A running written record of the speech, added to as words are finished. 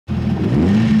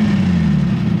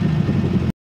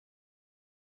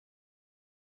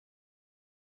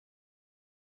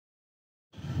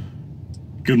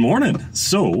Good morning.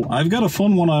 So I've got a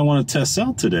fun one I want to test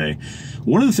out today.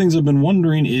 One of the things I've been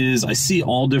wondering is I see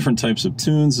all different types of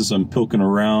tunes as I'm poking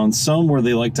around. Some where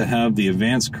they like to have the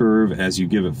advanced curve as you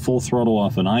give it full throttle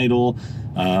off an idle,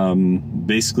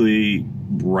 basically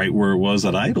right where it was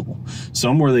at idle.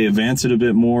 Some where they advance it a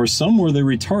bit more, some where they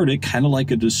retard it, kind of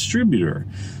like a distributor.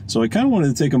 So I kind of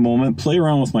wanted to take a moment, play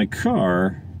around with my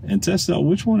car, and test out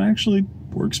which one actually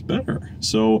works better.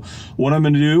 So what I'm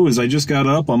going to do is I just got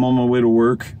up, I'm on my way to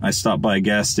work. I stopped by a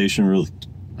gas station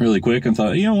really quick and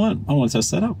thought, you know what, I want to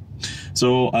test that out.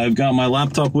 So I've got my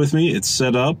laptop with me, it's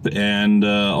set up, and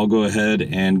I'll go ahead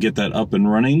and get that up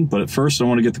and running. But at first I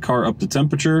want to get the car up to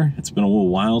temperature. It's been a little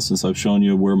while since I've shown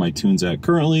you where my tune's at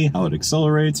currently, how it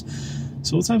accelerates.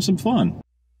 So let's have some fun.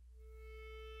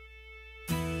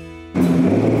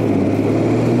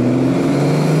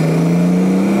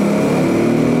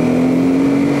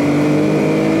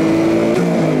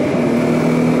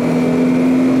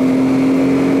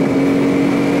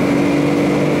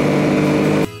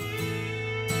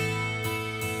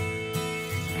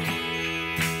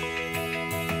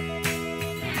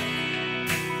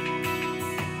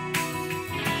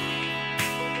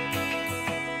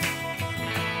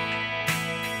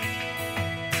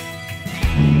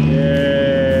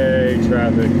 Yay,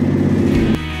 traffic.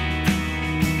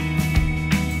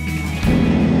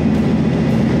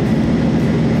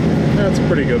 That's a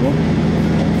pretty good one.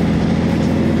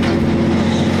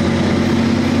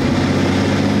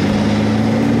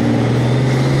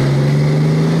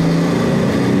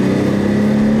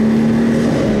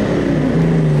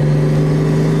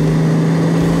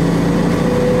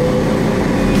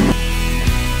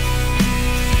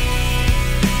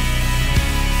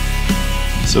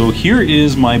 So here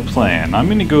is my plan. I'm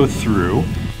going to go through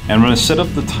and I'm going to set up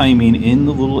the timing in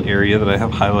the little area that I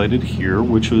have highlighted here,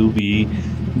 which will be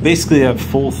basically at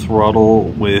full throttle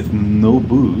with no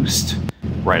boost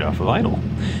right off of idle.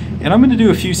 And I'm going to do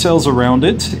a few cells around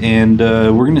it, and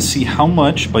we're going to see how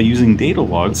much, by using data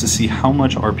logs, to see how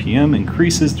much RPM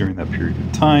increases during that period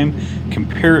of time,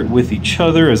 compare it with each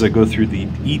other as I go through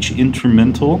each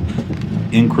incremental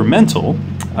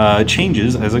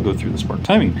changes as I go through the spark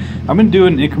timing. I'm going to do it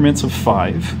in increments of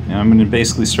 5, and I'm going to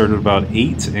basically start at about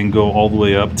 8 and go all the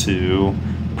way up to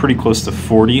pretty close to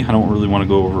 40. I don't really want to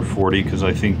go over 40 because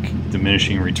I think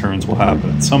diminishing returns will happen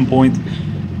at some point,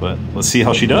 but let's see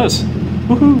how she does.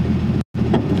 Woohoo!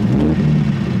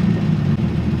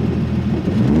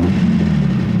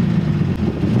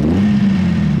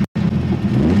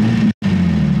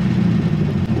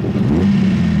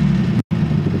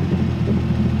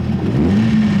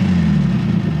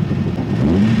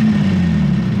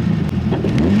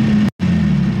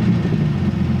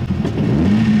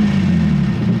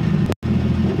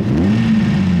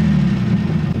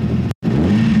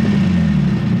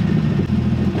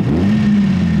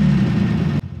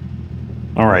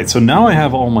 Alright, so now I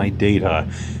have all my data,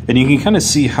 and you can kind of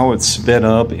see how it's sped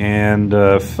up and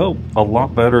felt a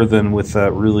lot better than with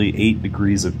that really 8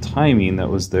 degrees of timing that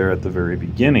was there at the very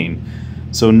beginning.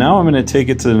 So now I'm going to take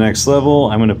it to the next level.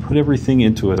 I'm going to put everything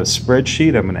into a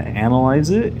spreadsheet. I'm going to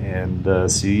analyze it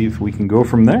and see if we can go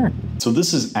from there. So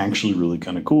this is actually really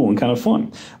kind of cool and kind of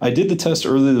fun. I did the test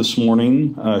earlier this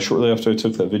morning, shortly after I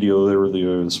took that video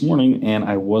earlier this morning, and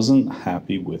I wasn't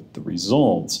happy with the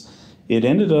results. It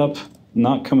ended up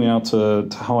not coming out to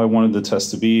how I wanted the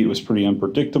test to be. It was pretty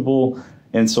unpredictable,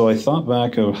 and so I thought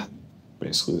back of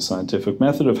basically the scientific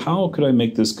method of how could I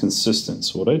make this consistent.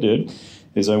 So what I did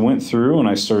is I went through and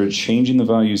I started changing the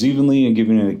values evenly and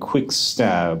giving it a quick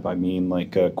stab, I mean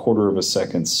like a 1/4 of a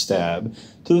second stab,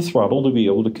 to the throttle to be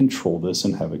able to control this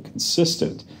and have it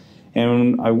consistent.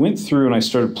 And I went through and I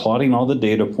started plotting all the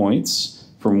data points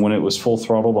from when it was full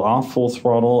throttle to off full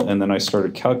throttle, and then I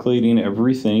started calculating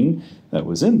everything that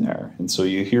was in there. And so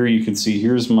you can see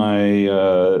here's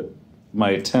my my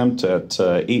attempt at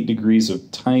 8 degrees of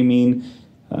timing.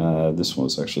 This one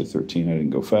was actually 13. I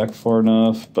didn't go back far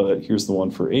enough, but here's the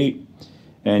one for 8.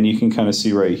 And you can kind of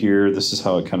see right here, this is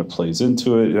how it kind of plays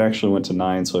into it. It actually went to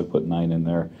 9, so I put 9 in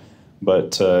there.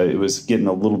 But it was getting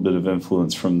a little bit of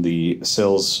influence from the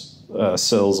cells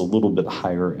a little bit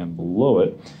higher and below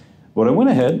it. But I went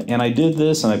ahead and I did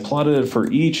this and I plotted it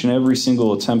for each and every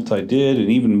single attempt I did, and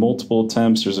even multiple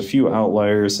attempts. There's a few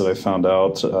outliers that I found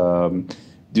out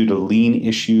due to lean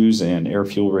issues and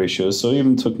air-fuel ratios, so I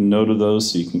even took note of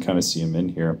those so you can kind of see them in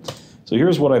here. So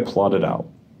here's what I plotted out.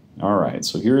 All right,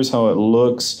 so here's how it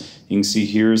looks. You can see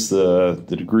here's the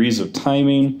degrees of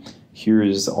timing. Here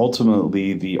is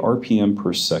ultimately the RPM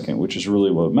per second, which is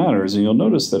really what matters. And you'll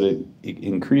notice that it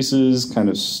increases kind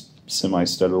of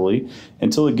semi-steadily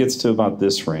until it gets to about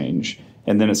this range.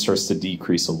 and then it starts to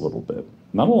decrease a little bit.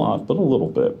 Not a lot, but a little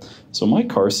bit. So my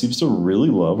car seems to really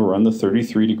love around the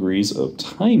 33 degrees of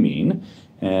timing,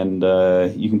 and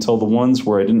you can tell the ones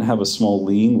where I didn't have a small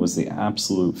lean was the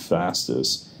absolute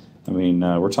fastest. I mean,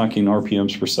 we're talking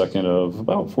RPMs per second of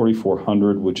about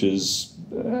 4,400, which is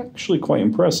actually quite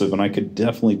impressive, and I could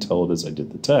definitely tell it as I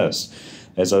did the test.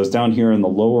 As I was down here in the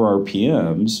lower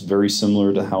RPMs, very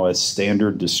similar to how a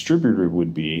standard distributor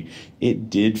would be, it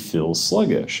did feel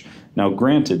sluggish. Now,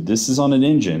 granted, this is on an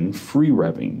engine free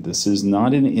revving. This is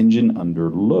not an engine under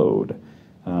load.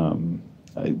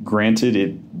 Granted,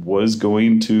 it was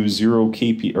going to 100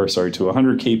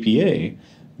 kPa,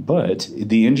 but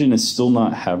the engine is still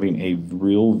not having a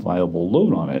real viable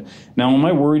load on it. Now, am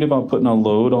I worried about putting a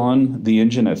load on the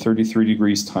engine at 33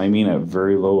 degrees timing at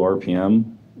very low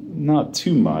RPM? Not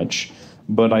too much,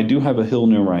 but I do have a hill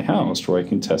near my house where I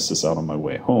can test this out on my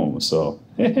way home. So,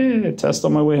 test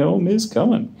on my way home is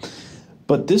coming.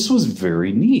 But this was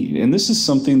very neat, and this is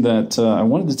something that I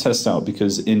wanted to test out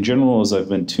because in general, as I've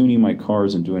been tuning my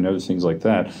cars and doing other things like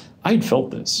that, I'd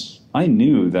felt this. I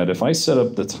knew that if I set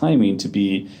up the timing to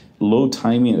be low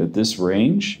timing at this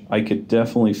range, I could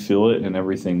definitely feel it and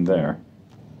everything there.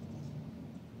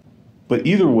 But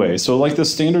either way, so like the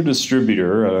standard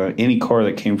distributor, any car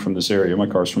that came from this area, my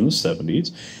car's from the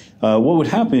 70s, what would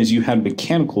happen is you had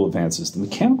mechanical advances. The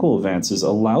mechanical advances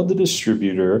allowed the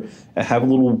distributor to have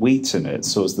little weights in it.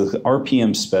 So as the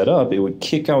RPM sped up, it would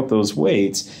kick out those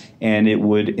weights, and it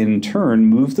would in turn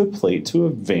move the plate to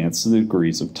advance the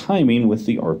degrees of timing with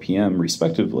the RPM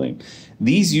respectively.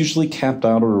 These usually capped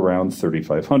out at around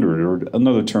 3,500, or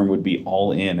another term would be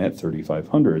all in at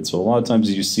 3,500. So a lot of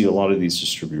times you see a lot of these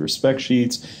distributor spec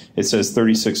sheets, it says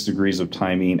 36 degrees of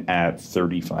timing at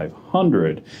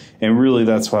 3,500. And really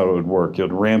that's how it would work. It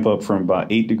would ramp up from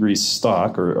about 8 degrees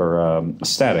stock or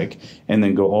static, and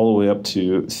then go all the way up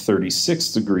to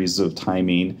 36 degrees of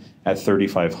timing at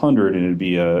 3,500, and it'd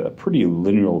be a pretty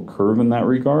linear curve in that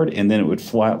regard, and then it would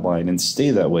flatline and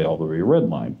stay that way all the way to red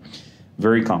line.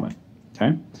 Very common.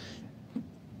 Okay.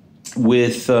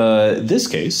 With this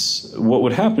case, what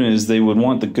would happen is they would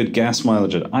want the good gas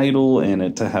mileage at idle and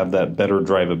it to have that better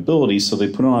drivability, so they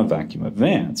put it on a vacuum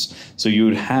advance. So you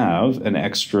would have an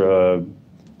extra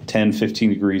 10, 15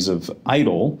 degrees of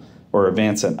idle or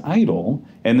advance at idle,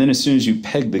 and then as soon as you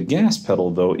peg the gas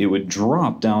pedal, though, it would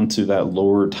drop down to that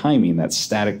lower timing, that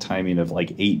static timing of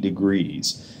like 8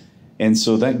 degrees. And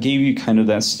so that gave you kind of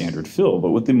that standard feel.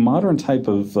 But with the modern type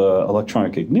of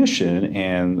electronic ignition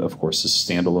and, of course, the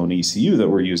standalone ECU that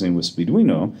we're using with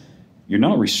Speeduino, you're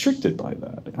not restricted by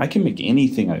that. I can make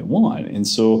anything I want. And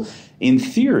so, in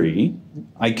theory,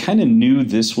 I kind of knew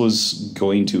this was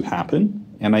going to happen,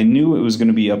 and I knew it was going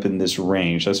to be up in this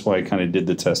range. That's why I kind of did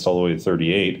the test all the way to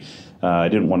 38. I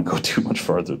didn't want to go too much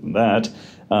farther than that.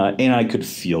 And I could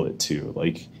feel it, too.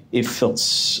 Like, it felt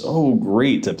so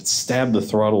great to stab the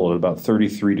throttle at about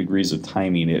 33 degrees of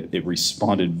timing. It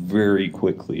responded very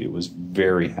quickly. It was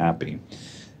very happy.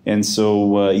 And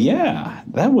so, yeah,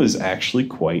 that was actually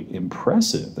quite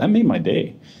impressive. That made my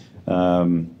day.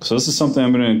 So this is something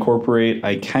I'm going to incorporate.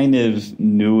 I kind of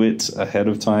knew it ahead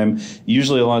of time.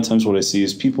 Usually a lot of times what I see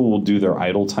is people will do their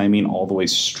idle timing all the way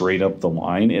straight up the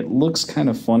line. It looks kind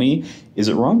of funny. Is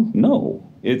it wrong? No.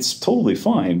 It's totally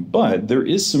fine, but there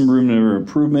is some room for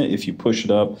improvement if you push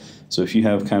it up. So if you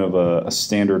have kind of a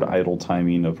standard idle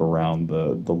timing of around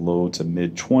the low to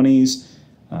mid 20s,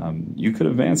 you could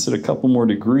advance it a couple more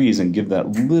degrees and give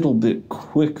that little bit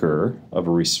quicker of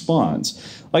a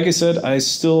response. Like I said,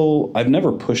 I've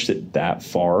never pushed it that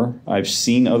far. I've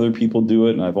seen other people do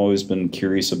it, and I've always been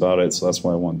curious about it, so that's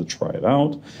why I wanted to try it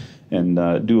out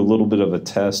and do a little bit of a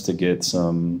test to get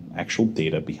some actual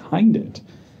data behind it.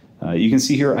 You can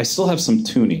see here I still have some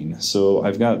tuning, so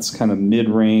I've got kind of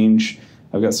mid-range.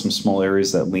 I've got some small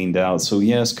areas that leaned out. So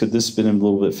yes, could this spin in a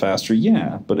little bit faster?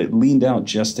 Yeah, but it leaned out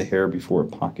just a hair before it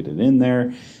pocketed in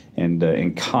there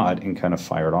and caught and kind of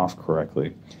fired off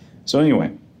correctly. So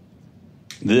anyway,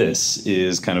 this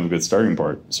is kind of a good starting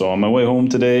part. So on my way home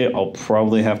today, I'll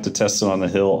probably have to test it on the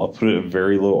hill. I'll put it at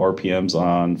very low RPMs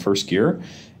on first gear,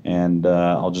 and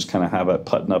I'll just kind of have it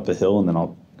putting up a hill, and then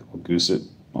I'll goose it.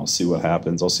 I'll see what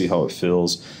happens. I'll see how it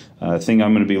feels. Thing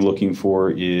I'm going to be looking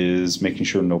for is making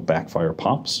sure no backfire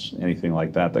pops, anything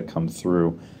like that comes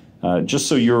through. Just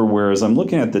so you're aware, as I'm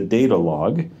looking at the data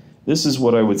log, this is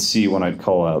what I would see when I'd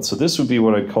call out. So this would be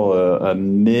what I'd call a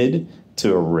mid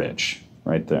to a rich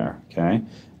right there, okay?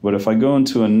 But if I go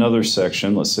into another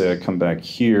section, let's say I come back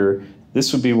here,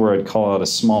 this would be where I'd call out a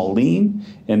small lean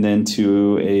and then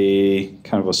to a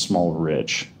kind of a small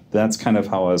rich. that's kind of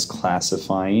how I was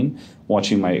classifying,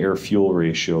 watching my air-fuel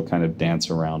ratio kind of dance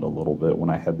around a little bit when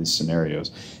I had these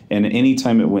scenarios. And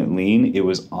anytime it went lean, it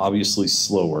was obviously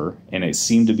slower, and it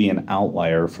seemed to be an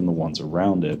outlier from the ones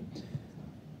around it.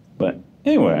 But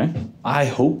anyway, I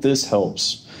hope this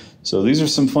helps. So these are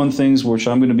some fun things which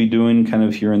I'm going to be doing kind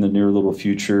of here in the near little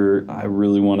future. I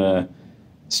really want to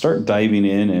start diving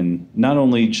in and not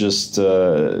only just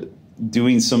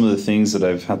doing some of the things that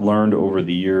I've learned over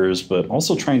the years, but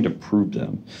also trying to prove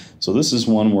them. So this is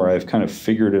one where I've kind of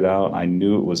figured it out. I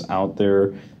knew it was out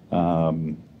there.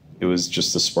 It was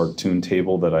just a spark tune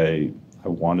table that I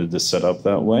wanted to set up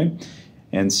that way.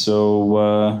 And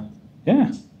so,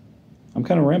 yeah, I'm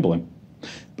kind of rambling.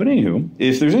 But anywho,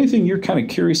 if there's anything you're kind of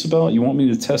curious about, you want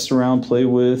me to test around, play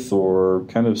with, or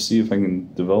kind of see if I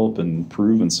can develop and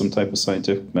prove in some type of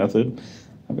scientific method,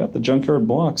 I've got the junkyard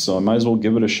block, so I might as well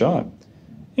give it a shot.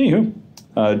 Anywho,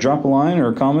 drop a line or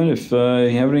a comment if you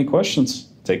have any questions.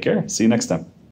 Take care. See you next time.